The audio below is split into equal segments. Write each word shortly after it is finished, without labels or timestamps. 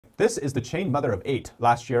This is the chained mother of 8.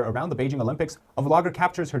 Last year, around the Beijing Olympics, a vlogger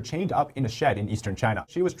captures her chained up in a shed in eastern China.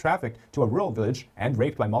 She was trafficked to a rural village and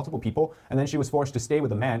raped by multiple people, and then she was forced to stay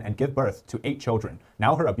with a man and give birth to 8 children.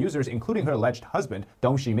 Now her abusers, including her alleged husband,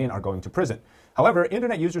 Dong Ximin, are going to prison. However,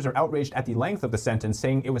 internet users are outraged at the length of the sentence,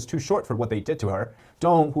 saying it was too short for what they did to her.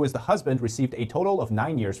 Dong, who is the husband, received a total of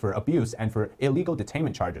 9 years for abuse and for illegal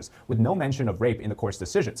detainment charges, with no mention of rape in the court's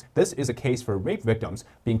decisions. This is a case for rape victims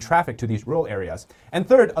being trafficked to these rural areas. And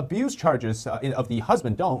third, abuse charges of the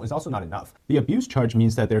husband, Dong, is also not enough. The abuse charge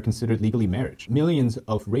means that they're considered legally married. Millions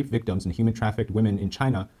of rape victims and human trafficked women in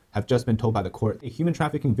China have just been told by the court a human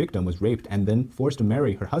trafficking victim was raped and then forced to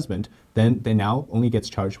marry her husband, then they now only gets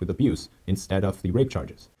charged with abuse instead of the rape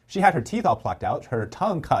charges. She had her teeth all plucked out, her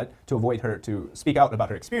tongue cut to avoid her to speak out about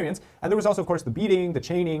her experience, and there was also, of course, the beating, the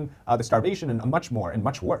chaining, the starvation, and much more and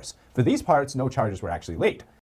much worse. For these parts, no charges were actually laid.